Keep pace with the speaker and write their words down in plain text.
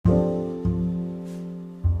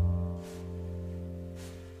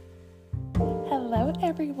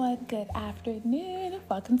everyone. Good afternoon.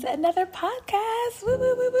 Welcome to another podcast. Woo,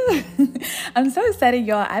 woo, woo, woo. I'm so excited,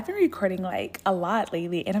 y'all. I've been recording a lot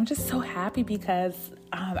lately, and I'm just so happy because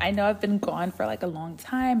I know I've been gone for a long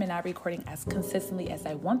time and not recording as consistently as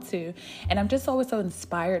I want to. And I'm just always so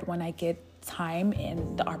inspired when I get time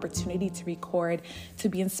and the opportunity to record, to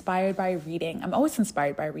be inspired by reading. I'm always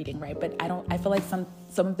inspired by reading, right? But I feel like some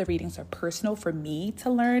of the readings are personal for me to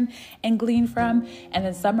learn and glean from, and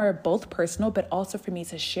then some are both personal but also for me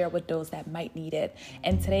to share with those that might need it.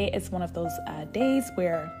 And today is one of those days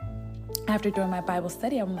where after doing my Bible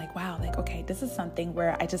study, I'm like, wow, okay, this is something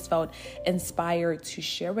where I just felt inspired to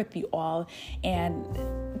share with you all. And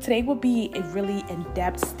today will be a really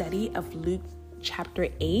in-depth study of Luke chapter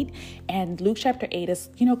 8. And Luke chapter 8 is,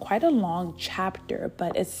 quite a long chapter,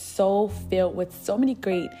 but it's so filled with so many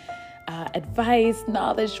great advice,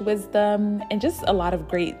 knowledge, wisdom, and just a lot of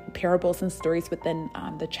great parables and stories within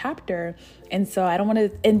the chapter. And so I don't want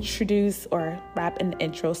to introduce or wrap in the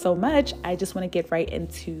intro so much. I just want to get right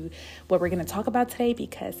into what we're going to talk about today,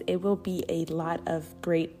 because it will be a lot of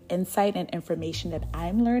great insight and information that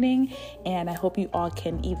I'm learning. And I hope you all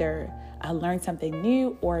can either learn something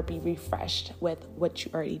new or be refreshed with what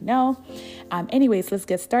you already know. Anyways, let's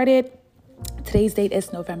get started. Today's date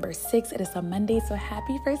is November 6th. It is a Monday, so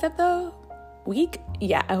happy first of the week.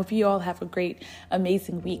 Yeah, I hope you all have a great,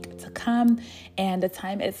 amazing week to come. And the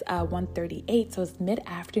time is 1:38, so it's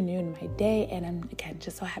mid-afternoon my day, and I'm, again,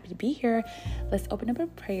 just so happy to be here. Let's open up a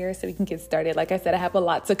prayer so we can get started. Like I said, I have a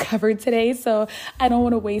lot to cover today, so I don't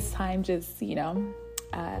want to waste time just,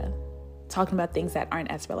 talking about things that aren't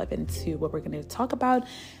as relevant to what we're going to talk about.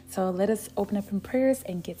 So let us open up in prayers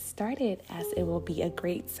and get started, as it will be a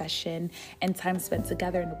great session and time spent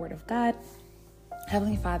together in the Word of God.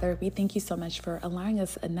 Heavenly Father, we thank you so much for allowing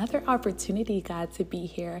us another opportunity, God, to be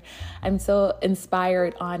here. I'm so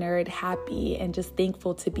inspired, honored, happy, and just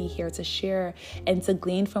thankful to be here to share and to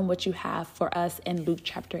glean from what you have for us in Luke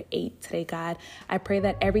chapter 8 today, God. I pray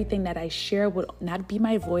that everything that I share would not be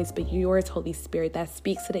my voice, but yours, Holy Spirit, that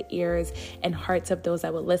speaks to the ears and hearts of those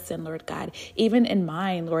that will listen, Lord God. Even in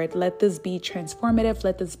mine, Lord, let this be transformative.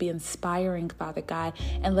 Let this be inspiring, Father God.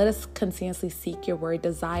 And let us continuously seek your word,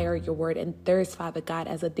 desire your word, and thirst, Father God,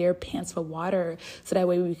 as a deer pants for water, so that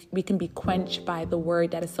way we can be quenched by the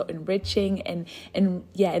word that is so enriching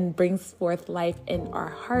and brings forth life in our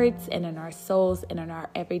hearts and in our souls and in our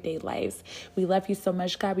everyday lives. We love you so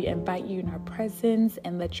much, God. We invite you in our presence,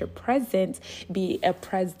 and let your presence be a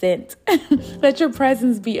present. Let your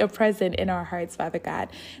presence be a present in our hearts, Father God.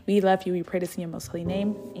 We love you. We pray this in your most holy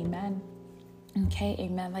name. Amen. Okay,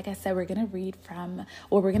 amen. Like I said, we're going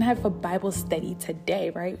to have a Bible study today,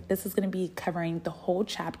 right? This is going to be covering the whole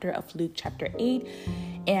chapter of Luke chapter 8.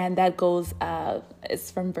 And that goes, it's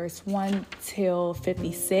from verse 1 till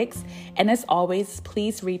 56. And as always,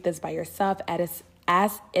 please read this by yourself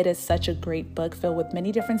as it is such a great book filled with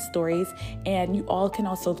many different stories. And you all can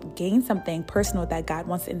also gain something personal that God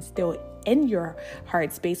wants to instill in your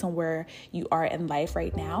hearts based on where you are in life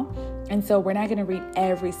right now. And so we're not going to read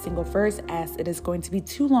every single verse, as it is going to be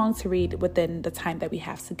too long to read within the time that we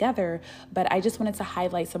have together. But I just wanted to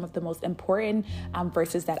highlight some of the most important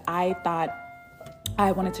verses that I thought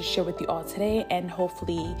I wanted to share with you all today. And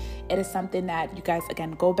hopefully it is something that you guys,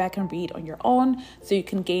 again, go back and read on your own, so you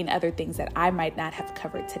can gain other things that I might not have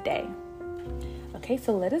covered today. Okay,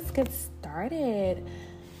 so let us get started.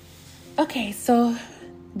 Okay, so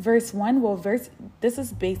verse 1, this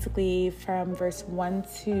is basically from verse 1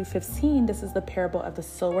 to 15. This is the parable of the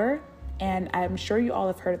sower. And I'm sure you all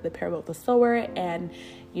have heard of the parable of the sower, and,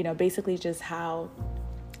 basically just how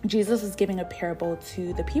Jesus was giving a parable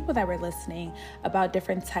to the people that were listening about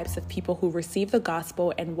different types of people who receive the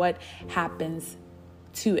gospel and what happens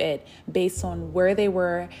to it based on where they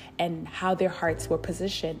were and how their hearts were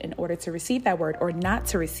positioned in order to receive that word or not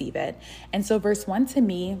to receive it. And so verse 1 to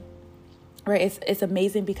me, right, it's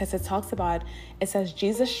amazing, because it says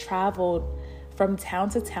Jesus traveled from town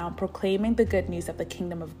to town proclaiming the good news of the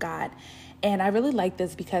kingdom of God. And I really like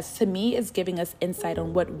this, because to me it's giving us insight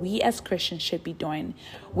on what we as Christians should be doing.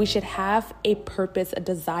 We should have a purpose, a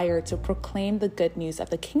desire to proclaim the good news of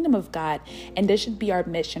the kingdom of God. And this should be our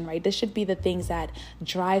mission, right? This should be the things that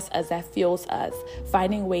drives us, that fuels us,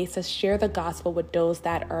 finding ways to share the gospel with those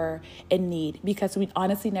that are in need, because we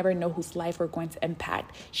honestly never know whose life we're going to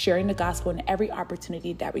impact, sharing the gospel in every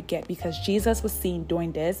opportunity that we get, because Jesus was seen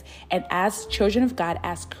doing this. And as children of God,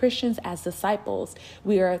 as Christians, as disciples,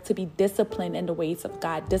 we are to be disciplined in the ways of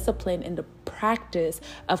God, disciplined in the practice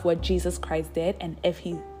of what Jesus Christ did. And if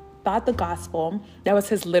he thought the gospel, that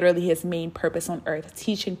was literally his main purpose on earth,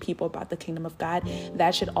 teaching people about the kingdom of God.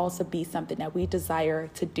 That should also be something that we desire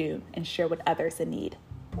to do and share with others in need.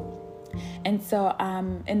 And so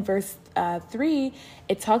in verse 3,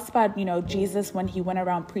 it talks about, Jesus, when he went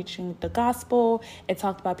around preaching the gospel, it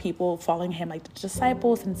talked about people following him, like the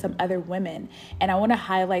disciples and some other women. And I want to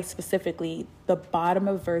highlight specifically the bottom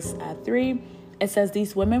of verse 3. It says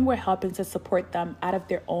these women were helping to support them out of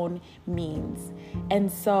their own means.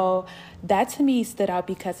 And so that to me stood out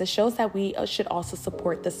because it shows that we should also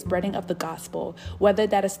support the spreading of the gospel, whether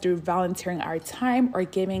that is through volunteering our time or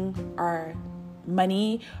giving our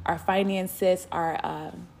money, our finances,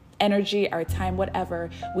 our energy, our time, whatever.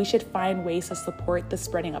 We should find ways to support the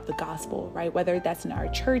spreading of the gospel, right? Whether that's in our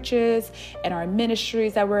churches and our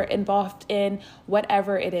ministries that we're involved in,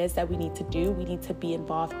 whatever it is that we need to do, we need to be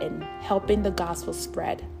involved in helping the gospel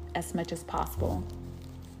spread as much as possible.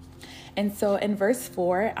 And so in verse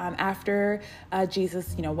 4, after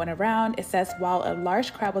Jesus, went around, it says, while a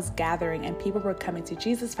large crowd was gathering and people were coming to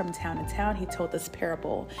Jesus from town to town, he told this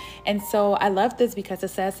parable. And so I love this because it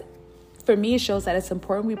says, for me, it shows that it's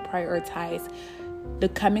important we prioritize the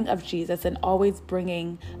coming of Jesus and always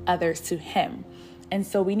bringing others to him. And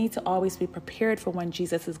so we need to always be prepared for when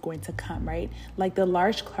Jesus is going to come, right? Like the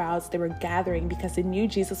large crowds, they were gathering because they knew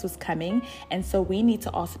Jesus was coming. And so we need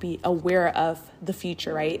to also be aware of the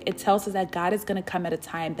future, right? It tells us that God is going to come at a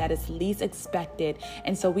time that is least expected.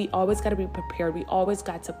 And so we always got to be prepared. We always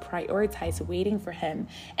got to prioritize waiting for him.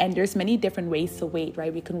 And there's many different ways to wait,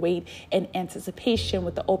 right? We can wait in anticipation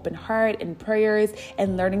with the open heart and prayers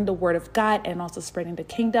and learning the word of God and also spreading the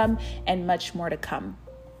kingdom and much more to come.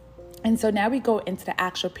 And so now we go into the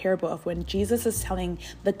actual parable of when Jesus is telling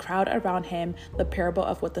the crowd around him the parable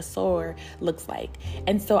of what the sower looks like.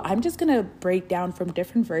 And so I'm just going to break down from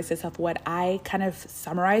different verses of what I kind of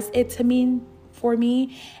summarize it to mean for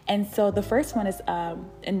me. And so the first one is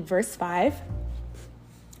in verse 5.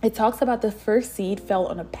 It talks about the first seed fell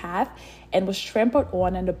on a path and was trampled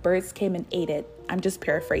on, and the birds came and ate it. I'm just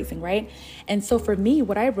paraphrasing, right? And so for me,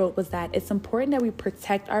 what I wrote was that it's important that we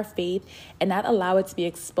protect our faith and not allow it to be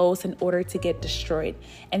exposed in order to get destroyed.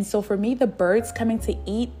 And so for me, the birds coming to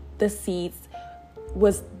eat the seeds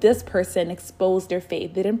was this person exposed their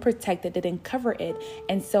faith. They didn't protect it. They didn't cover it.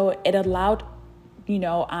 And so it allowed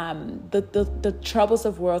the troubles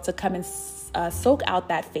of world to come and soak out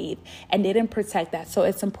that faith, and they didn't protect that. So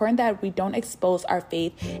it's important that we don't expose our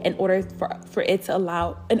faith in order for us to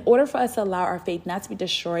allow our faith not to be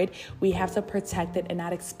destroyed. We have to protect it and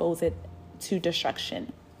not expose it to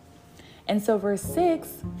destruction. And so verse 6,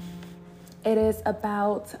 it is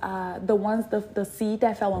about the seed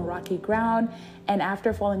that fell on rocky ground, and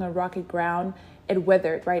after falling on rocky ground, it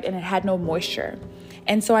withered, right? And it had no moisture.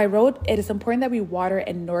 And so I wrote, it is important that we water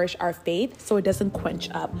and nourish our faith so it doesn't quench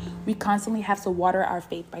up. We constantly have to water our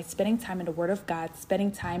faith by spending time in the word of God,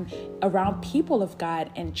 spending time around people of God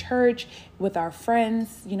in church, with our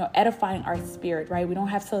friends, edifying our spirit, right? We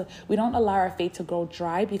don't allow our faith to grow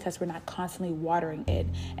dry because we're not constantly watering it.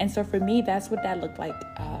 And so for me, that's what that looked like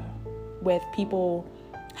with people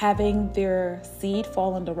having their seed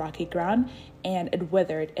fall on the rocky ground and it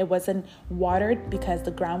withered. It wasn't watered because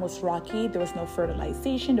the ground was rocky. There was no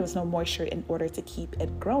fertilization. There was no moisture in order to keep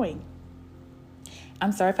it growing.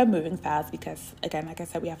 I'm sorry if I'm moving fast because, again, like I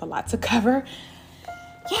said, we have a lot to cover.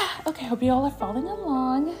 Yeah, okay, hope you all are following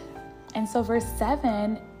along. And so verse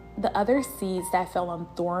 7, the other seeds that fell on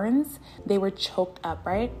thorns, they were choked up,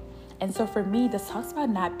 right? And so for me, this talks about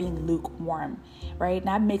not being lukewarm, right?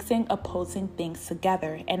 Not mixing opposing things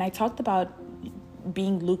together. And I talked about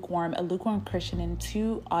being lukewarm, a lukewarm Christian, in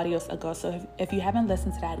 2 audios ago. So if you haven't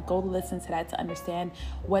listened to that, go listen to that to understand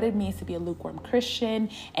what it means to be a lukewarm Christian.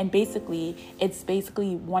 And basically, it's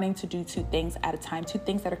wanting to do 2 things at a time, 2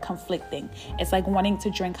 things that are conflicting. It's like wanting to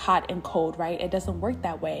drink hot and cold, right? It doesn't work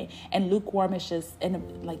that way. And lukewarm is just,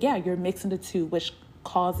 you're mixing the 2, which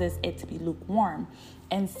causes it to be lukewarm.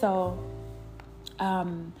 And so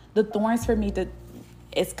the thorns for me,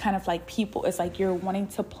 it's kind of like people. It's like you're wanting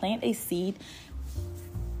to plant a seed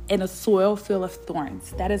in a soil full of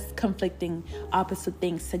thorns. That is conflicting opposite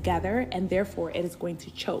things together, and therefore it is going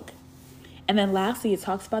to choke. And then lastly, it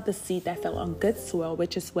talks about the seed that fell on good soil,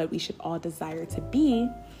 which is what we should all desire to be.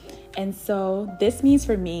 And so this means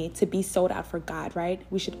for me to be sold out for God, right?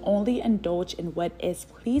 We should only indulge in what is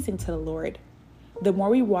pleasing to the Lord. The more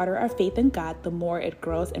we water our faith in God, the more it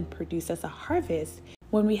grows and produces a harvest.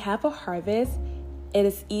 When we have a harvest, it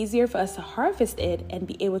is easier for us to harvest it and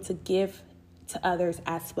be able to give to others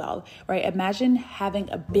as well, right? Imagine having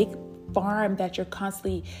a big farm that you're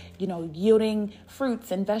constantly, yielding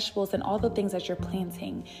fruits and vegetables and all the things that you're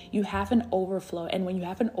planting. You have an overflow. And when you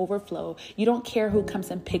have an overflow, you don't care who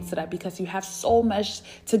comes and picks it up because you have so much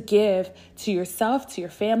to give to yourself, to your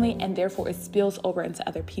family, and therefore it spills over into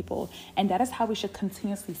other people. And that is how we should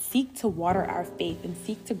continuously seek to water our faith and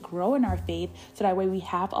seek to grow in our faith, so that way we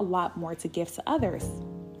have a lot more to give to others.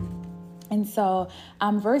 And so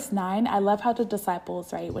verse 9, I love how the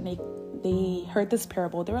disciples, right, when they heard this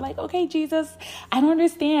parable, they were like, okay, Jesus, I don't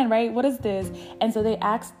understand, right? What is this? And so they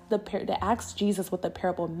asked Jesus what the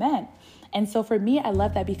parable meant. And so for me, I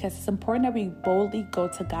love that because it's important that we boldly go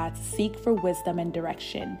to God to seek for wisdom and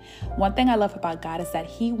direction. One thing I love about God is that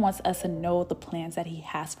he wants us to know the plans that he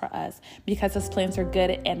has for us, because his plans are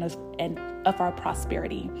good and of our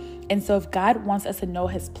prosperity. And so if God wants us to know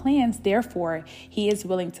his plans, therefore he is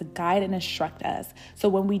willing to guide and instruct us. So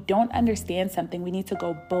when we don't understand something, we need to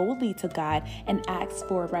go boldly to God and ask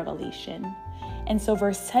for revelation. And so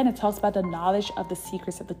verse 10, it talks about the knowledge of the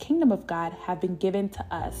secrets of the kingdom of God have been given to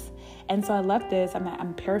us. And so I love this.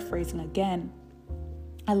 I'm paraphrasing again.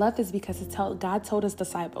 I love this because God told his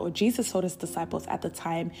disciples, or Jesus told his disciples at the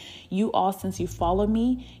time, you all, since you follow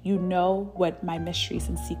me, you know what my mysteries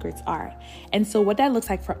and secrets are. And so what that looks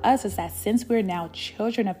like for us is that since we're now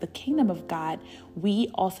children of the kingdom of God,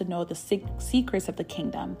 we also know the secrets of the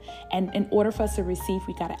kingdom. And in order for us to receive,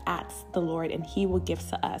 we got to ask the Lord and he will give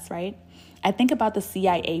to us, right? I think about the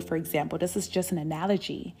CIA, for example. This is just an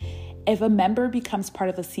analogy. If a member becomes part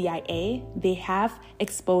of the CIA, they have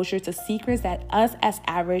exposure to secrets that us as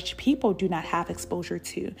average people do not have exposure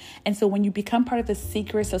to. And so when you become part of the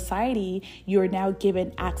secret society, you're now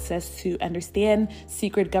given access to understand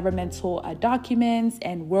secret governmental documents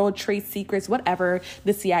and world trade secrets, whatever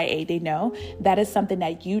the CIA, they know. That is something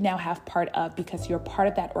that you now have part of because you're part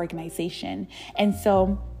of that organization. And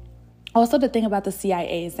so also, the thing about the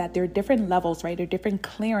CIA is that there are different levels, right? There are different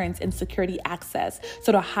clearance and security access.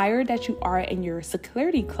 So the higher that you are in your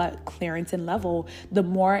security clearance and level, the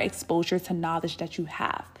more exposure to knowledge that you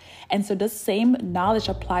have. And so the same knowledge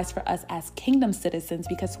applies for us as kingdom citizens,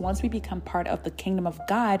 because once we become part of the kingdom of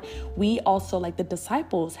God, we also, like the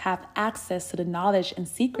disciples, have access to the knowledge and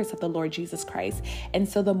secrets of the Lord Jesus Christ. And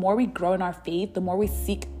so the more we grow in our faith, the more we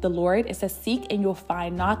seek the Lord. It says, seek and you'll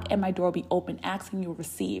find, knock and my door will be open, ask and you'll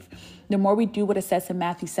receive. The more we do what it says in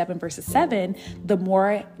Matthew 7 verses 7, the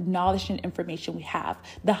more knowledge and information we have,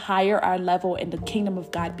 the higher our level in the kingdom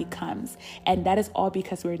of God becomes. And that is all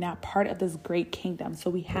because we're now part of this great kingdom. So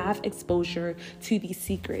we have exposure to these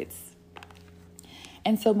secrets.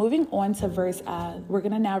 And so moving on to we're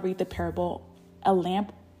going to now read the parable, a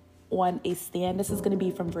lamp on a stand. This is going to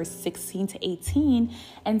be from verse 16 to 18.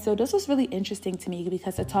 And so this was really interesting to me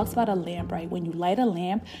because it talks about a lamp, right? When you light a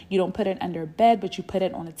lamp, you don't put it under a bed, but you put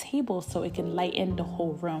it on a table so it can lighten the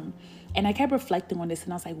whole room. And I kept reflecting on this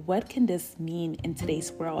and I was like, what can this mean in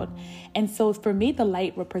today's world? And so for me, the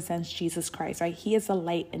light represents Jesus Christ, right? He is a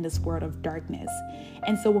light in this world of darkness.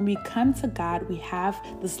 And so when we come to God, we have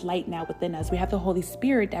this light now within us. We have the Holy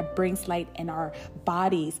Spirit that brings light in our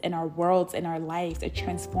bodies, in our worlds, in our lives. It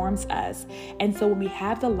transforms us. And so when we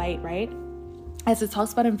have the light, right? As it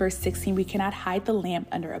talks about in verse 16, we cannot hide the lamp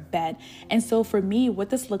under a bed. And so for me, what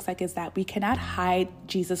this looks like is that we cannot hide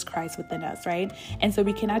Jesus Christ within us, right? And so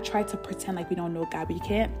we cannot try to pretend like we don't know God. We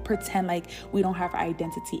can't pretend like we don't have our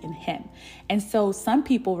identity in him. And so some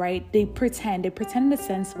people, right, they pretend in the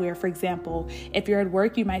sense where, for example, if you're at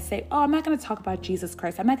work, you might say, oh, I'm not going to talk about Jesus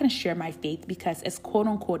Christ. I'm not going to share my faith because it's quote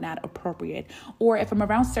unquote not appropriate. Or if I'm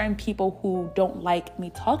around certain people who don't like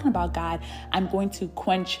me talking about God, I'm going to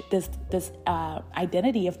quench this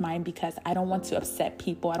identity of mine because I don't want to upset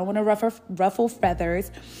people. I don't want to ruffle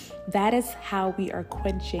feathers. That is how we are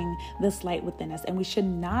quenching this light within us. And we should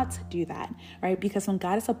not do that, right? Because when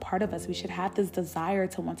God is a part of us, we should have this desire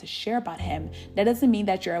to want to share about him. That doesn't mean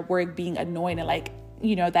that you're at work being annoying and like,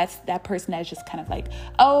 that's that person that's just kind of like,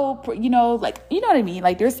 oh, like, you know what I mean?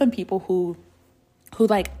 Like there's some people who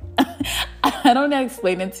like, I don't know how to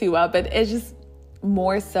explain it too well, but it's just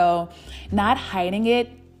more so not hiding it,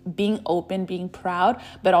 being open, being proud,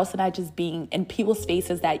 but also not just being in people's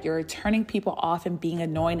faces that you're turning people off and being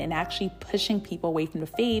annoying and actually pushing people away from the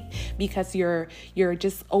faith because you're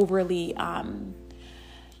just overly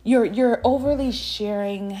you're overly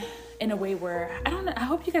sharing in a way where I don't know. I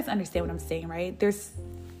hope you guys understand what I'm saying, right? There's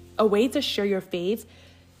a way to share your faith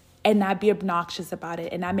and not be obnoxious about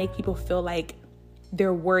it and not make people feel like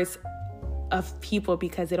they're worse of people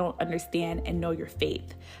because they don't understand and know your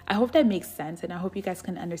faith. I hope that makes sense, and I hope you guys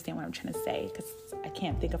can understand what I'm trying to say because I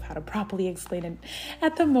can't think of how to properly explain it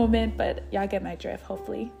at the moment, but y'all get my drift,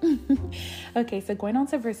 hopefully. Okay, so going on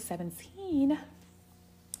to verse 17,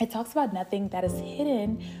 it talks about nothing that is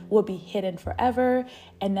hidden will be hidden forever,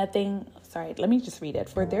 and let me just read it.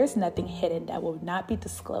 For there is nothing hidden that will not be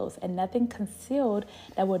disclosed, and nothing concealed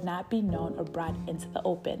that will not be known or brought into the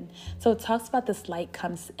open. So it talks about this light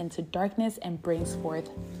comes into darkness and brings forth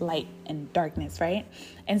light and darkness, right?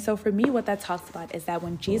 And so for me, what that talks about is that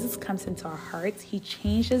when Jesus comes into our hearts, he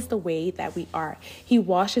changes the way that we are. He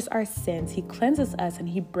washes our sins, he cleanses us, and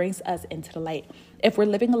he brings us into the light. If we're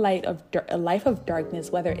living a life of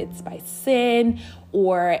darkness, whether it's by sin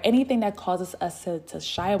or anything that causes us to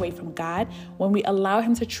shy away from God, when we allow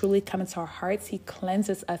him to truly come into our hearts, he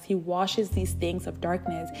cleanses us, he washes these things of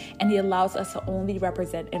darkness, and he allows us to only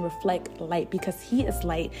represent and reflect light, because he is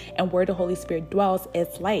light, and where the Holy Spirit dwells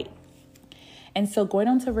is light. And so going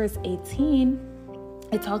on to verse 18,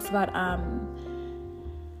 it talks about,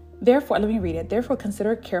 therefore, let me read it. Therefore,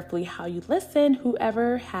 consider carefully how you listen.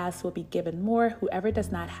 Whoever has will be given more. Whoever does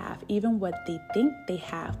not have, even what they think they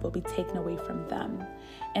have, will be taken away from them.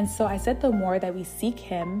 And so I said, the more that we seek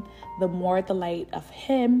him, the more the light of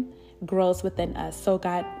him grows within us. So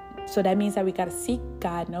that means that we got to seek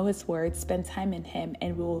God, know his word, spend time in him,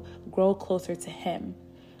 and we'll grow closer to him.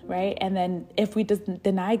 Right? And then if we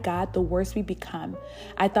deny God, the worse we become.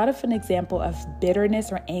 I thought of an example of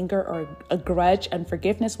bitterness or anger or a grudge,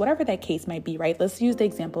 unforgiveness, whatever that case might be, right? Let's use the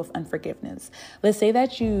example of unforgiveness. Let's say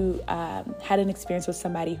that you had an experience with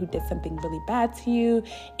somebody who did something really bad to you,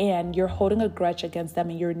 and you're holding a grudge against them,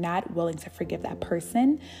 and you're not willing to forgive that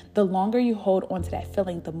person. The longer you hold on to that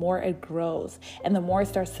feeling, the more it grows, and the more it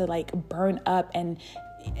starts to burn up, and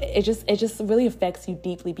it just really affects you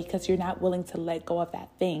deeply, because you're not willing to let go of that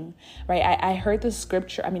thing, right? I heard this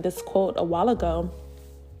quote a while ago,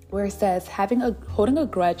 where it says, holding a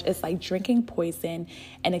grudge is like drinking poison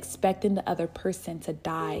and expecting the other person to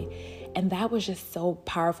die. And that was just so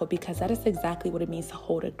powerful, because that is exactly what it means to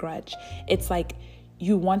hold a grudge. It's like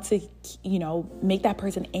you want to, make that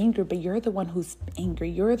person angry, but you're the one who's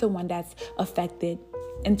angry. You're the one that's affected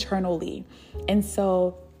internally. And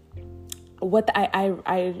so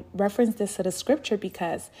I reference this to the scripture,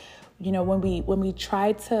 because, when we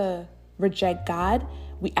try to reject God,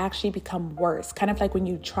 we actually become worse. Kind of like when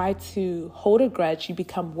you try to hold a grudge, you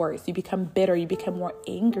become worse. You become bitter. You become more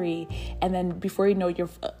angry. And then before you know,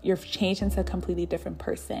 you're changed into a completely different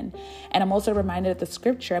person. And I'm also reminded of the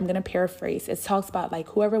scripture. I'm going to paraphrase. It talks about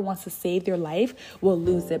whoever wants to save their life will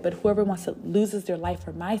lose it, but whoever loses their life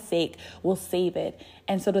for my sake will save it.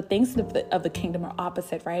 And so the things of the kingdom are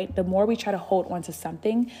opposite, right? The more we try to hold on to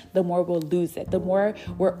something, the more we'll lose it. The more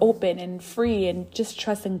we're open and free and just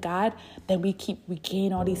trust in God, then we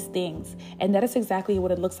gain all these things. And that is exactly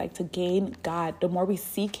what it looks like to gain God. The more we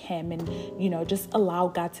seek him and, just allow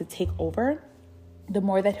God to take over, the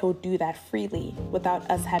more that he'll do that freely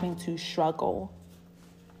without us having to struggle.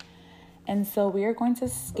 And so we are going to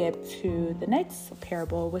skip to the next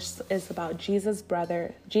parable, which is about Jesus'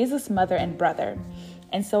 mother and brother.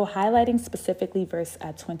 And so highlighting specifically verse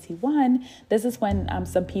 21, this is when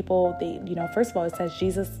some people, first of all, it says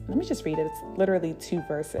Jesus, let me just read it. It's literally 2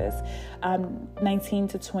 verses, 19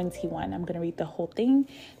 to 21. I'm going to read the whole thing.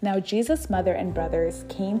 Now, Jesus' mother and brothers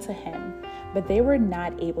came to him, but they were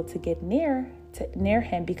not able to get near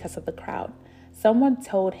him because of the crowd. Someone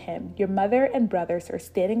told him, "Your mother and brothers are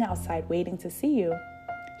standing outside waiting to see you."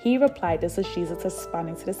 He replied, this is Jesus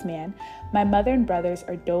responding to this man, "My mother and brothers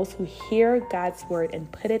are those who hear God's word and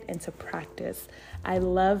put it into practice." I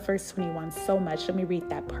love verse 21 so much. Let me read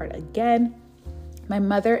that part again. My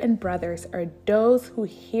mother and brothers are those who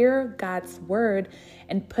hear God's word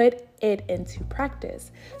and put it into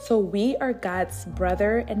practice. So we are God's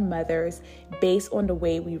brother and mothers based on the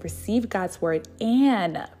way we receive God's word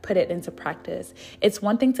and put it into practice. It's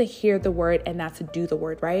one thing to hear the word and not to do the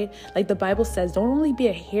word, right? Like the Bible says, don't only be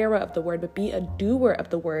a hearer of the word, but be a doer of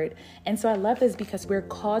the word. And so I love this because we're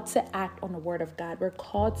called to act on the word of God. We're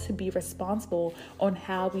called to be responsible on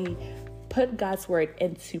how we put God's word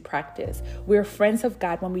into practice. We're friends of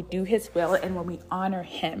God when we do his will and when we honor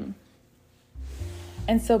him.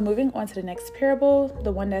 And so moving on to the next parable,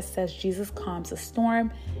 the one that says Jesus calms a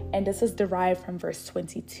storm, and this is derived from verse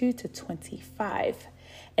 22 to 25.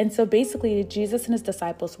 And so basically, Jesus and his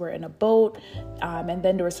disciples were in a boat, and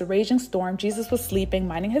then there was a raging storm. Jesus was sleeping,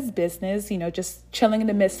 minding his business, just chilling in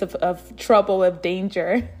the midst of trouble, of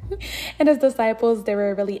danger. And his disciples, they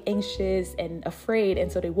were really anxious and afraid.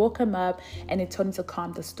 And so they woke him up and they told him to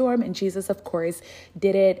calm the storm. And Jesus, of course,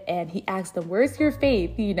 did it. And he asked them, "Where's your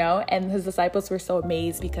faith?" And his disciples were so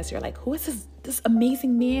amazed because they're like, who is this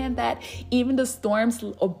amazing man that even the storms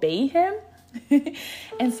obey him?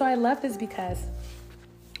 And so I love this because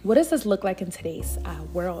what does this look like in today's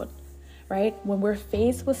world, right? When we're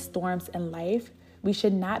faced with storms in life, we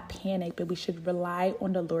should not panic, but we should rely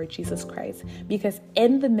on the Lord Jesus Christ. Because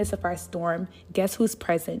in the midst of our storm, guess who's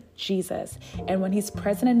present? Jesus. And when he's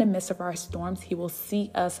present in the midst of our storms, he will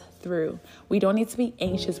see us through. We don't need to be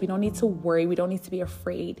anxious. We don't need to worry. We don't need to be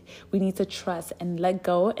afraid. We need to trust and let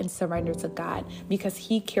go and surrender to God because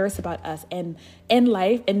he cares about us. And in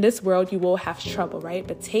life, in this world, you will have trouble, right?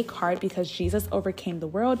 But take heart because Jesus overcame the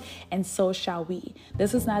world and so shall we.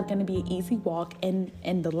 This is not going to be an easy walk in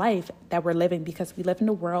the life that we're living because we live in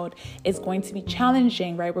the world. It's going to be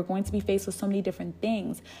challenging, right? We're going to be faced with so many different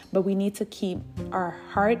things, but we need to keep our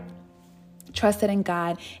heart trusted in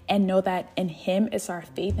God and know that in him is our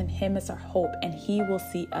faith, in him is our hope, and he will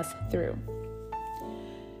see us through.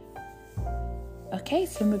 Okay,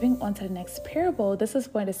 so moving on to the next parable, this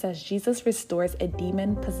is when it says Jesus restores a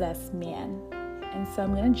demon-possessed man. And so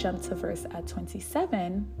I'm going to jump to verse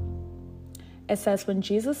 27. It says, when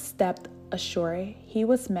Jesus stepped ashore, he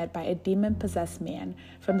was met by a demon-possessed man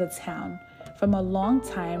from the town. From a long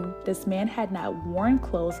time, this man had not worn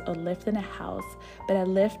clothes or lived in a house, but had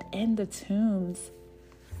lived in the tombs.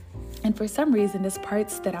 And for some reason, this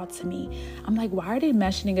part stood out to me. I'm like, why are they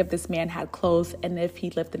mentioning if this man had clothes and if he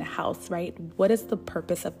lived in a house, right? What is the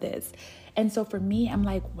purpose of this? And so for me, I'm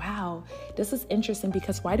like, wow, this is interesting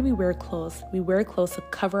because why do we wear clothes? We wear clothes to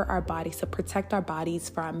cover our bodies, to protect our bodies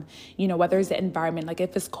from, whether it's the environment. Like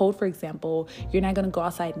if it's cold, for example, you're not going to go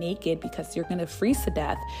outside naked because you're going to freeze to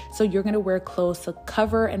death. So you're going to wear clothes to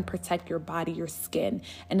cover and protect your body, your skin.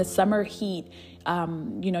 In the summer heat,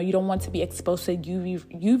 you don't want to be exposed to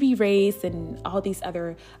UV rays and all these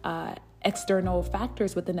other external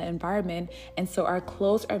factors within the environment. And so our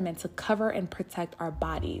clothes are meant to cover and protect our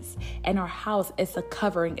bodies. And our house is a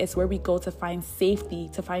covering. It's where we go to find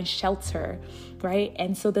safety, to find shelter, right?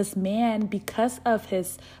 And so this man, because of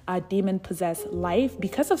his demon-possessed life,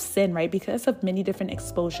 because of sin, right? Because of many different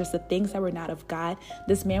exposures to things that were not of God,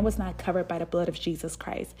 this man was not covered by the blood of Jesus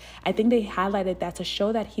Christ. I think they highlighted that to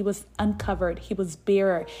show that he was uncovered, he was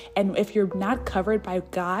bare. And if you're not covered by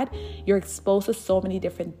God, you're exposed to so many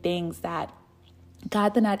different things that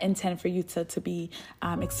God did not intend for you to be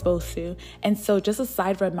exposed to. And so just a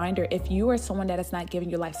side reminder, if you are someone that is not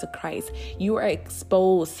giving your life to Christ, you are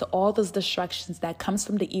exposed to all those destructions that comes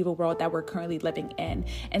from the evil world that we're currently living in.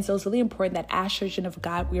 And so it's really important that as children of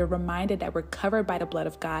God, we are reminded that we're covered by the blood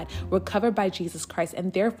of God. We're covered by Jesus Christ.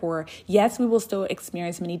 And therefore, yes, we will still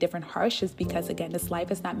experience many different hardships because, again, this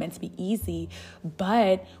life is not meant to be easy,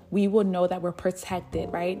 but we will know that we're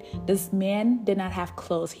protected, right? This man did not have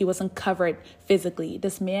clothes. He wasn't covered physically.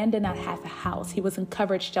 This man did not have a house. He wasn't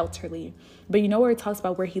covered shelterly. But you know where it talks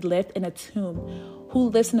about where he lived? In a tomb. Who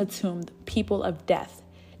lives in a tomb? People of death.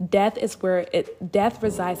 Death is where death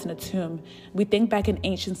resides in a tomb. We think back in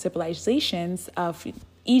ancient civilizations of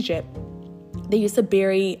Egypt. They used to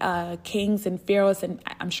bury kings and pharaohs and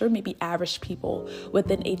I'm sure maybe average people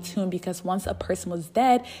within a tomb because once a person was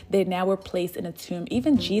dead, they now were placed in a tomb.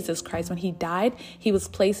 Even Jesus Christ, when he died, he was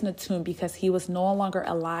placed in a tomb because he was no longer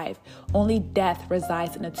alive. Only death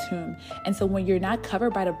resides in a tomb. And so when you're not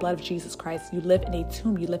covered by the blood of Jesus Christ, you live in a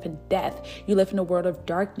tomb, you live in death, you live in a world of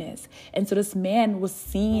darkness. And so this man was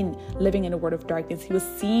seen living in a world of darkness. He was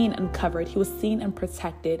seen uncovered, he was seen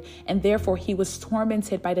unprotected, and therefore he was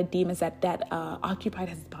tormented by the demons that occupied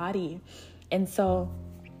his body. And so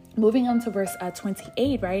moving on to verse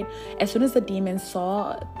 28, right? As soon as the demons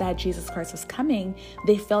saw that Jesus Christ was coming,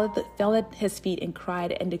 they fell at his feet and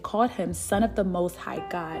cried, and they called him Son of the Most High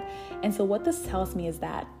God. And so what this tells me is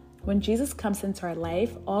that when Jesus comes into our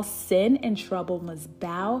life, all sin and trouble must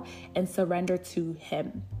bow and surrender to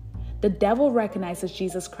him. The devil recognizes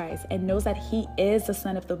Jesus Christ and knows that he is the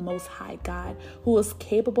Son of the Most High God, who is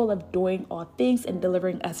capable of doing all things and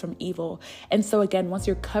delivering us from evil. And so again, once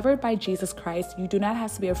you're covered by Jesus Christ, you do not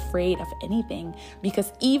have to be afraid of anything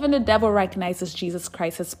because even the devil recognizes Jesus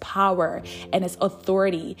Christ, his power and his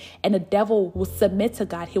authority. And the devil will submit to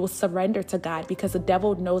God. He will surrender to God because the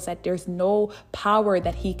devil knows that there's no power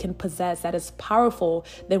that he can possess that is powerful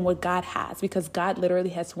than what God has, because God literally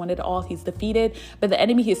has won it all. He's defeated, but the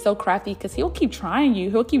enemy, he's so crafty because he'll keep trying you.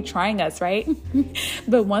 He'll keep trying us, right?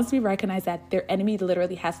 But once we recognize that their enemy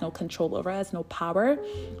literally has no control over us, no power,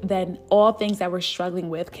 then all things that we're struggling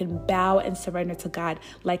with can bow and surrender to God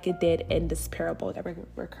like it did in this parable that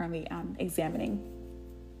we're currently examining.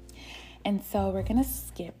 And so we're going to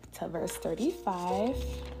skip to verse 35.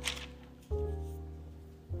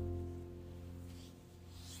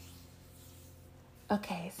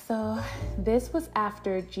 Okay, so this was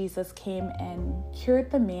after Jesus came and cured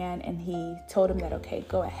the man, and he told him that, okay,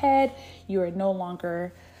 go ahead. You are no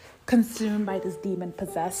longer consumed by this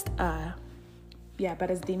demon-possessed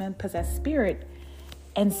demon-possessed spirit.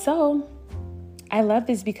 And so I love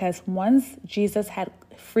this because once Jesus had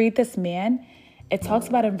freed this man, it talks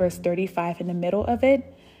about in verse 35 in the middle of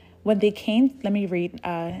it, when they came, let me read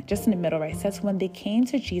just in the middle, right? It says, when they came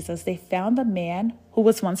to Jesus, they found the man who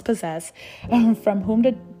was once possessed, from whom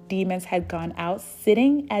the demons had gone out,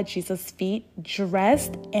 sitting at Jesus' feet,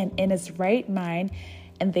 dressed and in his right mind,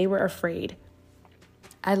 and they were afraid.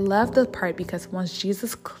 I love the part because once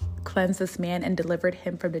Jesus cleansed this man and delivered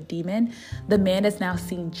him from the demon, the man is now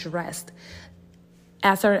seen dressed.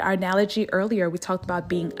 As our analogy earlier, we talked about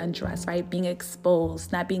being undressed, right? Being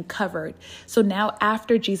exposed, not being covered. So now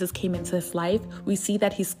after Jesus came into his life, we see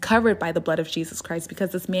that he's covered by the blood of Jesus Christ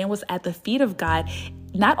because this man was at the feet of God.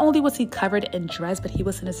 Not only was he covered and dressed, but he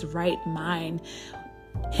was in his right mind.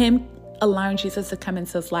 Him allowing Jesus to come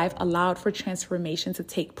into his life allowed for transformation to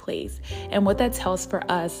take place. And what that tells for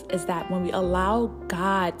us is that when we allow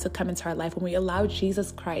God to come into our life, when we allow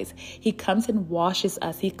Jesus Christ, he comes and washes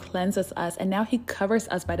us, he cleanses us, and now he covers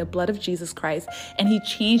us by the blood of Jesus Christ, and he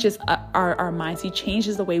changes our minds. He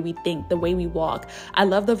changes the way we think, the way we walk. I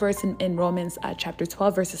love the verse in Romans chapter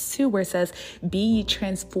 12, verses 2, where it says, be ye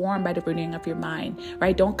transformed by the renewing of your mind,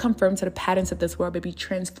 right? Don't conform to the patterns of this world, but be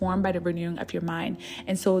transformed by the renewing of your mind.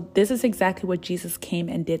 And so this is exactly what Jesus came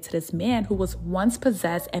and did to this man who was once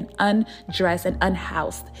possessed and undressed and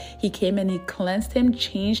unhoused. He came and he cleansed him,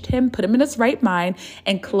 changed him, put him in his right mind,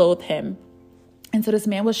 and clothed him. And so this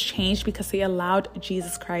man was changed because he allowed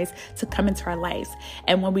Jesus Christ to come into our lives.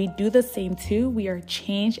 And when we do the same too, we are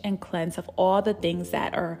changed and cleansed of all the things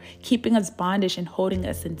that are keeping us bondage and holding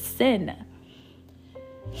us in sin.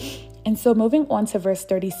 And so moving on to verse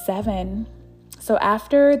 37. So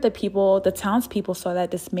after the townspeople saw that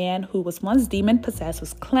this man who was once demon possessed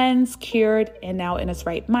was cleansed, cured, and now in his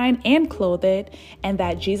right mind and clothed, and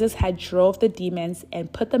that Jesus had drove the demons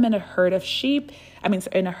and put them in a herd of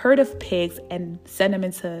pigs and sent them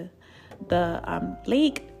into the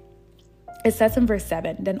lake, it says in verse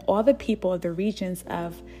 7, then all the people of the regions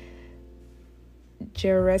of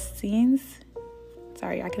Gerasenes,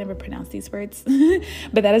 sorry, I can never pronounce these words,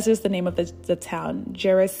 but that is just the name of the town.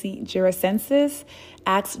 Gerasenes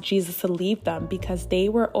asked Jesus to leave them because they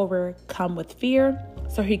were overcome with fear.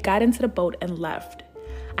 So he got into the boat and left.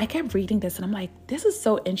 I kept reading this and I'm like, this is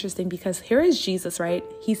so interesting because here is Jesus, right?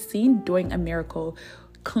 He's seen doing a miracle,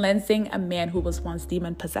 cleansing a man who was once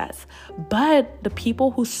demon possessed. But the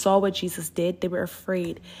people who saw what Jesus did, they were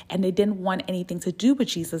afraid and they didn't want anything to do with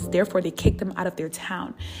Jesus. Therefore, they kicked him out of their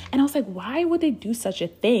town. And I was like, why would they do such a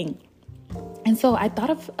thing? And so I thought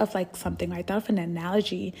of like something, I thought of an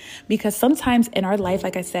analogy, because sometimes in our life,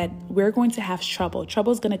 like I said, we're going to have trouble.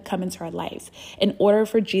 Trouble is going to come into our lives in order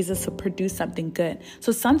for Jesus to produce something good.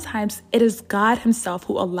 So sometimes it is God himself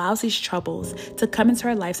who allows these troubles to come into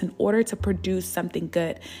our lives in order to produce something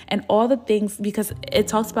good. And all the things, because it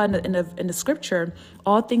talks about in the scripture,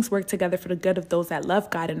 all things work together for the good of those that love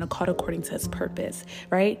God and are called according to his purpose,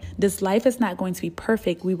 right? This life is not going to be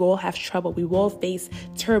perfect. We will have trouble. We will face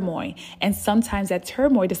turmoil. And sometimes that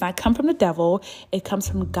turmoil does not come from the devil. It comes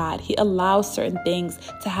from God. He allows certain things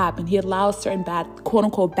to happen. He allows certain bad, quote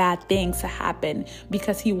unquote, bad things to happen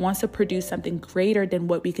because he wants to produce something greater than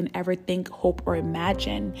what we can ever think, hope, or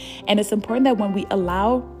imagine. And it's important that when we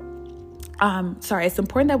when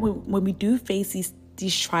we do face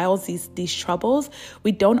these trials, these troubles,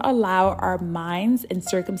 we don't allow our minds and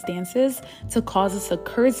circumstances to cause us to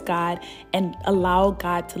curse God and allow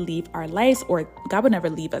God to leave our lives, or God would never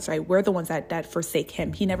leave us, right? We're the ones that forsake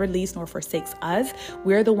him. He never leaves nor forsakes us.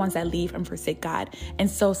 We're the ones that leave and forsake God. And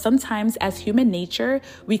so sometimes as human nature,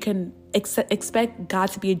 we can expect God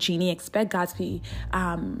to be a genie, expect God to be,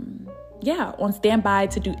 on standby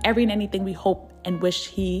to do every and anything we hope and wish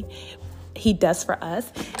he does for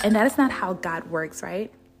us. And that is not how God works,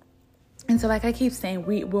 right? And so like I keep saying,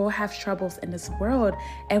 we will have troubles in this world.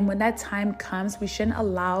 And when that time comes, we shouldn't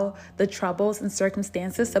allow the troubles and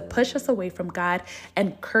circumstances to push us away from God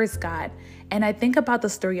and curse God. And I think about the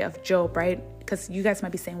story of Job, right? Because you guys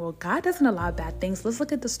might be saying, well, God doesn't allow bad things. Let's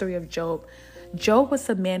look at the story of Job. Job was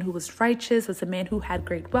a man who was righteous, was a man who had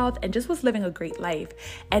great wealth and just was living a great life.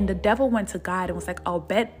 And the devil went to God and was like,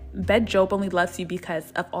 bet Job only loves you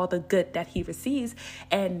because of all the good that he receives.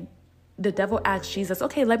 And the devil asked Jesus,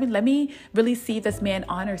 okay, let me really see if this man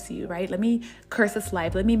honors you, right? Let me curse his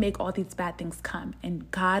life. Let me make all these bad things come. And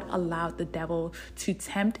God allowed the devil to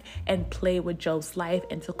tempt and play with Job's life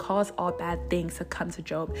and to cause all bad things to come to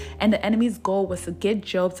Job. And the enemy's goal was to get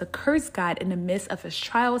Job to curse God in the midst of his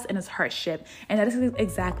trials and his hardship. And that is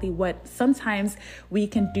exactly what sometimes we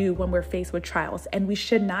can do when we're faced with trials. And we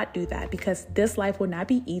should not do that, because this life will not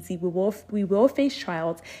be easy. We will face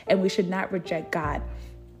trials, and we should not reject God.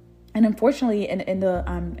 And unfortunately,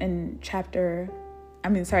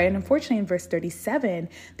 unfortunately in verse 37,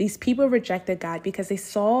 these people rejected God because they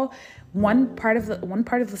saw one part of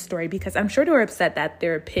the story, because I'm sure they were upset that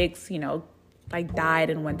their pigs, died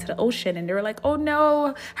and went to the ocean, and they were like, oh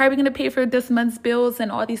no, how are we going to pay for this month's bills and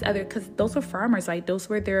all these other, because those were farmers, like those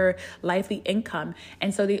were their lively income.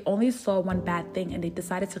 And so they only saw one bad thing, and they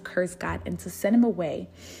decided to curse God and to send him away.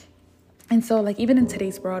 And so even in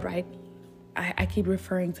today's world, right, I keep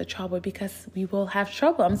referring to trouble because we will have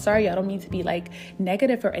trouble. I'm sorry, I don't mean to be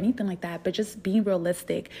negative or anything like that, but just being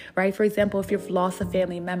realistic, right? For example, if you've lost a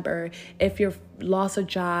family member, if you've lost a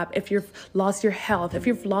job, if you've lost your health, if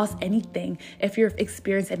you've lost anything, if you've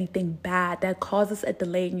experienced anything bad that causes a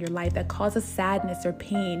delay in your life, that causes sadness or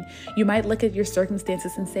pain, you might look at your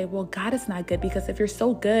circumstances and say, well, God is not good, because if you're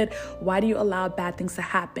so good, why do you allow bad things to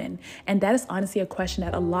happen? And that is honestly a question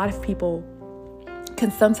that a lot of people can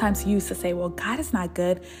sometimes use to say, well, God is not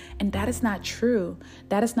good. And that is not true.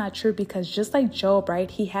 That is not true, because just like Job, right,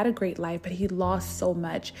 he had a great life, but he lost so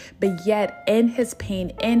much. But yet in his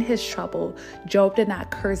pain, in his trouble, Job did not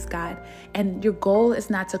curse God. And your goal is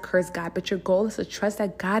not to curse God, but your goal is to trust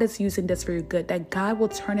that God is using this for your good, that God will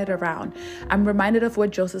turn it around. I'm reminded of what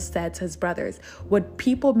Joseph said to his brothers. What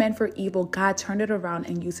people meant for evil, God turned it around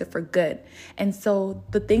and used it for good. And so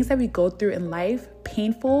the things that we go through in life,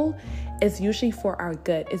 painful, is usually for our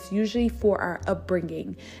good. It's usually for our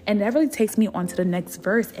upbringing. And that really takes me on to the next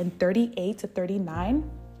verse in 38 to 39.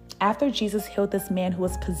 After Jesus healed this man who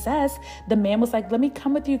was possessed, the man was like, let me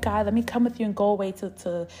come with you, God. Let me come with you and go away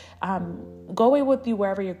go away with you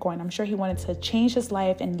wherever you're going. I'm sure he wanted to change his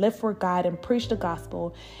life and live for God and preach the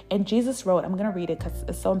gospel. And Jesus wrote, I'm going to read it because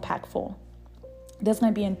it's so impactful. This is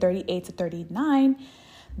going to be in 38 to 39.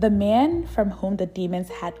 The man from whom the demons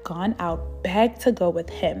had gone out begged to go with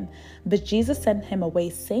him, but Jesus sent him away,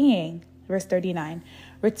 saying, verse 39,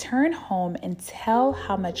 return home and tell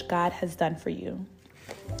how much God has done for you.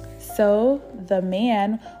 So the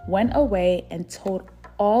man went away and told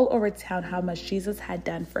all over town how much Jesus had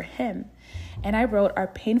done for him. And I wrote, our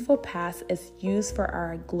painful past is used for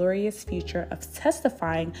our glorious future of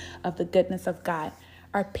testifying of the goodness of God.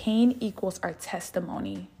 Our pain equals our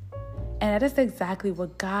testimony. And that is exactly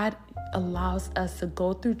what God allows us to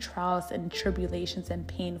go through trials and tribulations and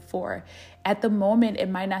pain for. At the moment, it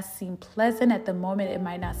might not seem pleasant. At the moment, it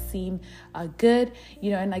might not seem good.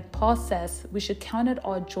 And like Paul says, we should count it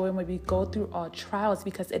all joy when we go through all trials,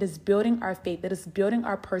 because it is building our faith. It is building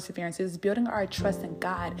our perseverance. It is building our trust in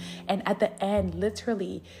God. And at the end,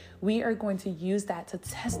 literally, we are going to use that to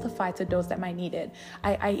testify to those that might need it.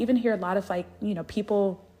 I even hear a lot of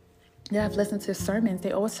people that I've listened to sermons,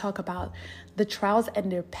 they always talk about the trials in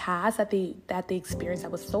their past that they experienced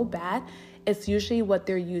that was so bad. It's usually what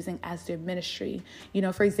they're using as their ministry.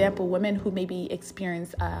 For example, women who maybe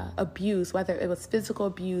experience abuse, whether it was physical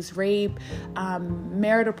abuse, rape,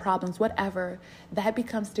 marital problems, whatever, that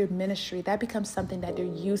becomes their ministry. That becomes something that they're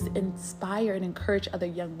used to inspire and encourage other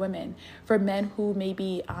young women. For men who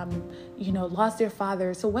maybe, lost their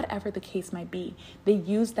father, so whatever the case might be, they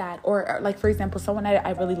use that. Or like, for example, someone I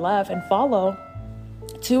really love and follow,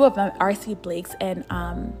 two of them, R.C.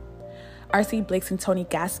 Blakes and Tony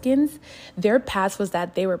Gaskins. Their past was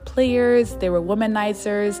that they were players, they were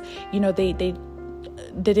womanizers,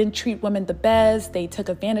 they didn't treat women the best, they took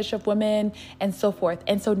advantage of women and so forth.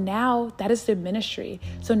 And so now that is their ministry.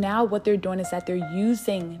 So now what they're doing is that they're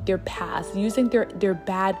using their past, using their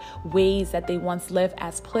bad ways that they once lived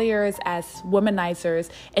as players, as womanizers,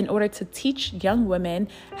 in order to teach young women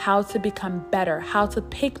how to become better, how to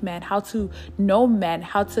pick men, how to know men,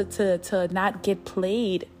 how to not get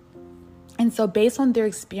played. And so based on their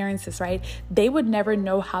experiences, right, they would never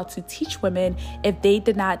know how to teach women if they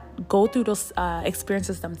did not go through those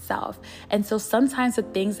experiences themselves. And so sometimes the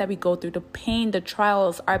things that we go through, the pain, the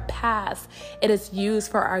trials, our past, it is used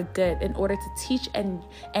for our good in order to teach and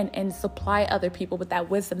supply other people with that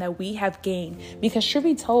wisdom that we have gained. Because truth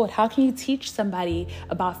be told, how can you teach somebody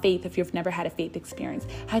about faith if you've never had a faith experience?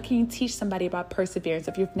 How can you teach somebody about perseverance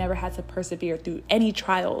if you've never had to persevere through any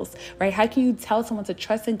trials, right? How can you tell someone to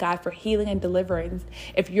trust in God for healing and deliverance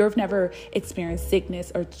if you've never experienced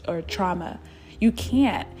sickness or trauma? You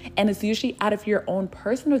can't. And it's usually out of your own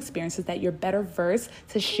personal experiences that you're better versed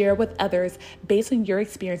to share with others based on your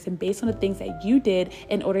experience and based on the things that you did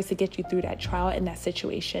in order to get you through that trial and that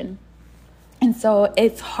situation. And so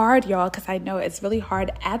it's hard, y'all, because I know it's really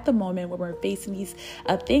hard at the moment when we're facing these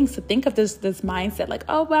things to think of this mindset like,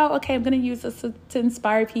 oh, well, okay, I'm going to use this to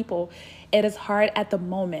inspire people. It is hard at the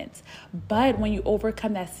moment. But when you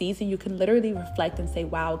overcome that season, you can literally reflect and say,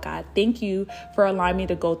 wow, God, thank you for allowing me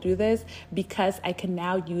to go through this because I can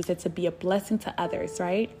now use it to be a blessing to others,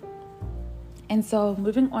 right? And so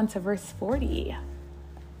moving on to verse 40.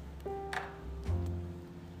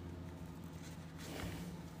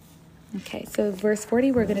 Okay, so verse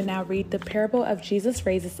 40, we're going to now read the parable of Jesus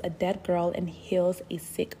raises a dead girl and heals a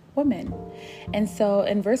sick woman. And so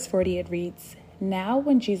in verse 40, it reads, now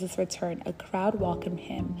when Jesus returned, a crowd welcomed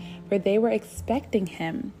him, for they were expecting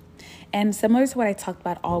him. And similar to what I talked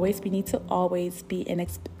about always, we need to always be in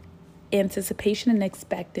anticipation and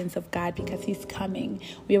expectance of God because he's coming.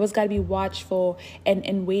 We always got to be watchful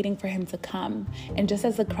and waiting for him to come. And just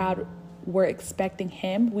as the crowd we're expecting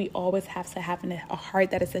him, we always have to have a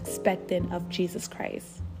heart that is expectant of Jesus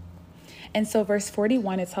Christ. And so verse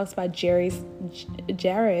 41, it talks about Jairus,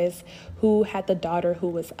 who had the daughter who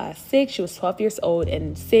was sick. She was 12 years old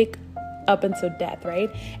and sick up until death,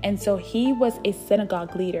 right? And so he was a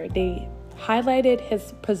synagogue leader. They highlighted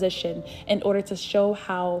his position in order to show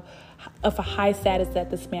how of a high status that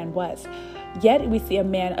this man was. Yet we see a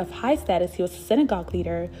man of high status. He was a synagogue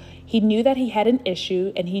leader. He knew that he had an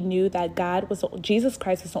issue, and he knew that Jesus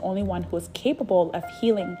Christ was the only one who was capable of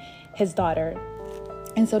healing his daughter.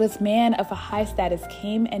 And so this man of a high status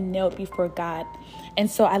came and knelt before God. And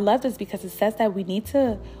so I love this because it says that we need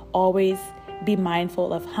to always be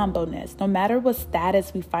mindful of humbleness. No matter what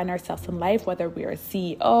status we find ourselves in life, whether we're a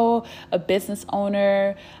CEO, a business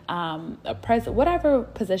owner, a president, whatever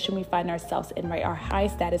position we find ourselves in, right? Our high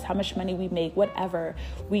status, how much money we make, whatever,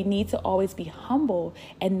 we need to always be humble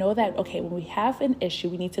and know that, okay, when we have an issue,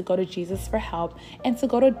 we need to go to Jesus for help and to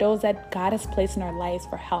go to those that God has placed in our lives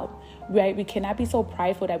for help. Right? We cannot be so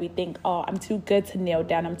prideful that we think, oh, I'm too good to kneel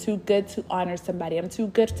down. I'm too good to honor somebody. I'm too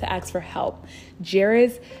good to ask for help.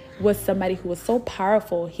 Jairus was somebody who was so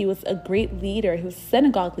powerful. He was a great leader. He was a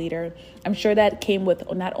synagogue leader. I'm sure that came with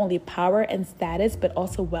not only power and status, but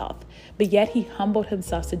also wealth. But yet he humbled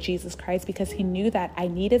himself to Jesus Christ because he knew that I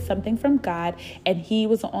needed something from God, and he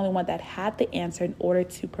was the only one that had the answer in order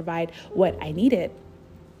to provide what I needed.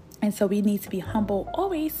 And so we need to be humble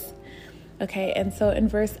always. Okay, and so in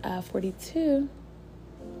verse 42,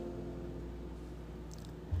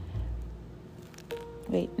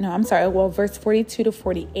 verse 42 to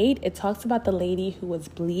 48, it talks about the lady who was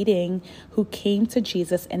bleeding, who came to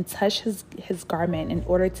Jesus and touched his garment in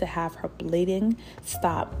order to have her bleeding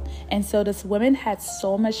stop. And so this woman had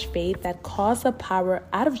so much faith that caused the power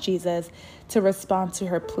out of Jesus to respond to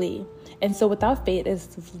her plea. And so without faith,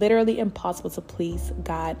 it's literally impossible to please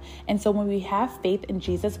God. And so when we have faith in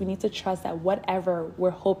Jesus, we need to trust that whatever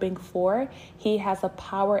we're hoping for, he has a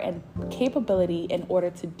power and capability in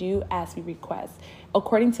order to do as we request,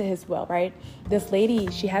 according to his will, right? This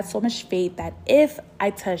lady, she had so much faith that if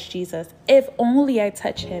I touch Jesus, if only I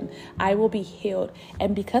touch him, I will be healed.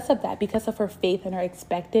 And because of that, because of her faith and her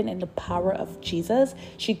expectant in the power of Jesus,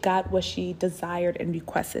 she got what she desired and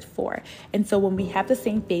requested for. And so when we have the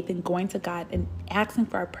same faith in going to God and asking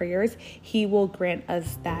for our prayers, he will grant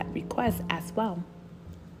us that request as well.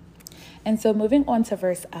 And so moving on to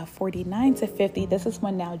verse 49 to 50, this is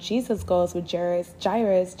when now Jesus goes with Jairus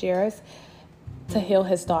to heal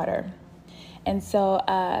his daughter. And so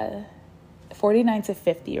 49 to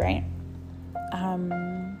 50, right?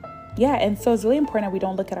 And so it's really important that we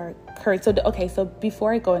don't look at our current. So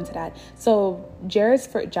before I go into that, so Jairus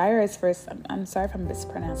first, I'm sorry if I'm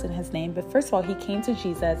mispronouncing his name, but first of all, he came to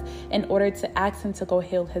Jesus in order to ask him to go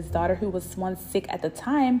heal his daughter, who was once sick at the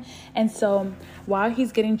time. And so while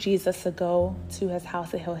he's getting Jesus to go to his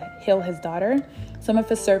house to heal his daughter, some of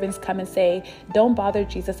his servants come and say, don't bother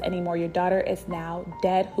Jesus anymore. Your daughter is now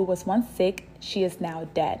dead, who was once sick. She is now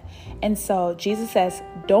dead. And so Jesus says,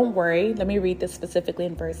 don't worry. Let me read this specifically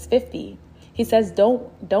in verse 50. He says,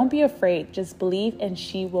 don't be afraid. Just believe and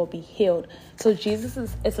she will be healed. So Jesus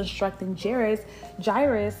is instructing Jairus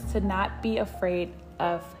to not be afraid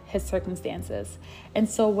of his circumstances. And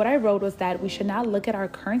so what I wrote was that we should not look at our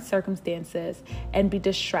current circumstances and be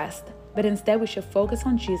distressed. but instead we should focus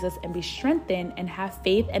on Jesus and be strengthened and have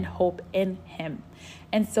faith and hope in him.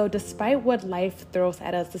 And so despite what life throws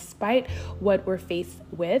at us, despite what we're faced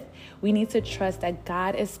with, we need to trust that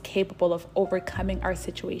God is capable of overcoming our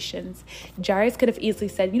situations. Jairus could have easily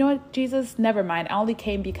said, you know what, Jesus, never mind. I only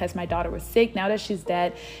came because my daughter was sick. Now that she's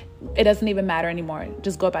dead, it doesn't even matter anymore.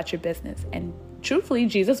 Just go about your business. And truthfully,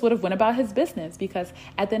 Jesus would have went about his business, because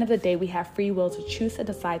at the end of the day, we have free will to choose to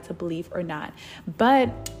decide to believe or not.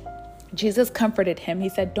 But Jesus comforted him. He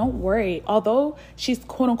said, don't worry. Although she's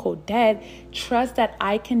quote unquote dead, trust that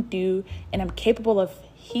I can do and I'm capable of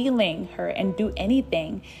healing her and do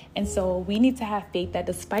anything. And so we need to have faith that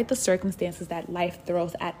despite the circumstances that life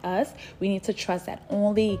throws at us, we need to trust that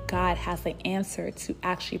only God has the answer to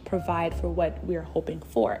actually provide for what we're hoping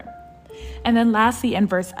for. And then lastly, in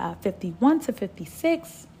verse 51 to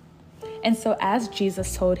 56, and so as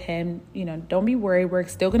Jesus told him, don't be worried, we're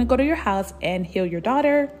still going to go to your house and heal your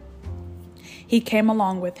daughter, he came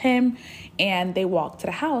along with him and they walked to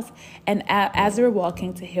the house. And as they were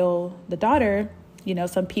walking to heal the daughter,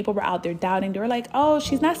 some people were out there doubting. They were like, oh,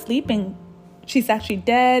 she's not sleeping. She's actually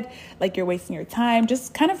dead. Like, you're wasting your time.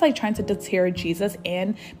 Just kind of like trying to deter Jesus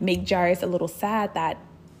and make Jairus a little sad that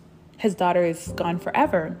his daughter is gone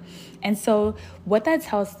forever. And so what that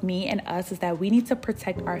tells me and us is that we need to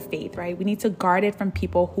protect our faith, right? We need to guard it from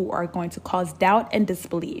people who are going to cause doubt and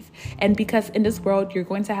disbelief. And because in this world, you're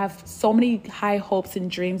going to have so many high hopes and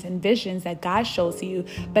dreams and visions that God shows you,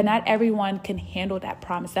 but not everyone can handle that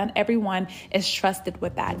promise. Not everyone is trusted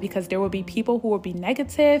with that, because there will be people who will be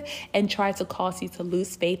negative and try to cause you to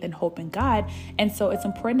lose faith and hope in God. And so it's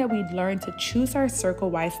important that we learn to choose our circle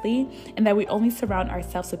wisely, and that we only surround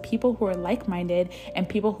ourselves with people who are like-minded and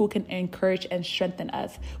people who can encourage and strengthen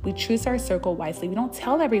us. We choose our circle wisely. We don't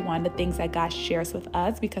tell everyone the things that God shares with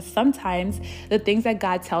us, because sometimes the things that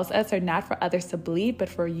God tells us are not for others to believe, but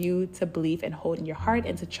for you to believe and hold in your heart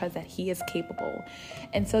and to trust that he is capable.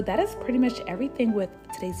 And so that is pretty much everything with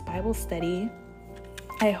today's Bible study.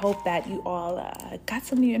 I hope that you all got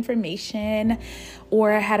some new information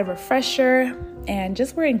or had a refresher and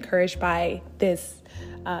just were encouraged by this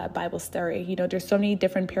Bible story. There's so many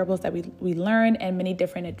different parables that we learn and many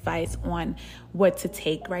different advice on what to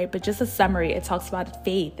take, right? But just a summary, it talks about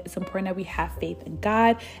faith. It's important that we have faith in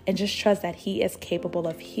God and just trust that he is capable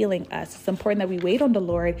of healing us. It's important that we wait on the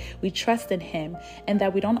Lord, we trust in him, and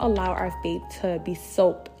that we don't allow our faith to be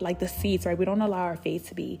soaked like the seeds, right? We don't allow our faith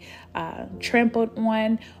to be trampled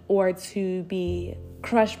on or to be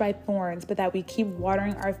crushed by thorns, but that we keep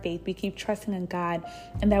watering our faith, we keep trusting in God,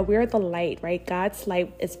 and that we're the light, right? God's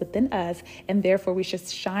light is within us, and therefore we should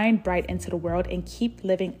shine bright into the world and keep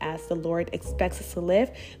living as the Lord expects us to live.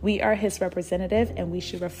 We are his representative, and we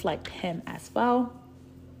should reflect him as well.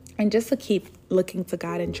 And just to keep looking to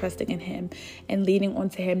God and trusting in him and leaning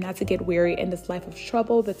onto him, not to get weary in this life of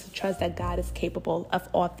trouble, but to trust that God is capable of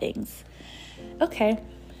all things. Okay.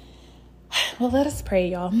 Well, let us pray,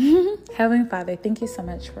 y'all. Heavenly Father, thank you so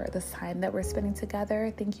much for this time that we're spending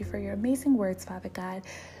together. Thank you for your amazing words, Father God.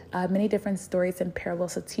 Many different stories and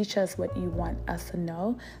parables to teach us what you want us to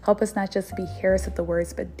know. Help us not just to be hearers of the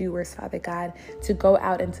words, but doers, Father God, to go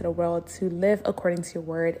out into the world, to live according to your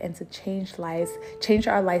word, and to change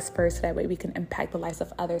our lives first, so that way we can impact the lives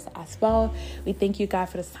of others as well. We thank you, God,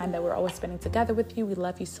 for this time that we're always spending together with you. We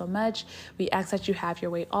love you so much. We ask that you have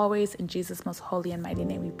your way always. In Jesus' most holy and mighty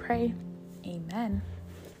name we pray. Amen.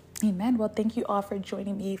 Amen. Well, thank you all for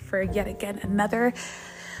joining me for yet again another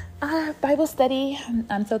Bible study.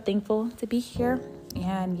 I'm so thankful to be here.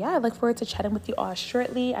 And I look forward to chatting with you all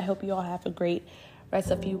shortly. I hope you all have a great rest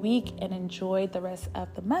of your week and enjoy the rest of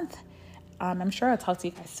the month. I'm sure I'll talk to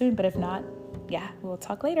you guys soon, but if not, we'll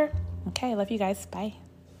talk later. Okay, I love you guys. Bye.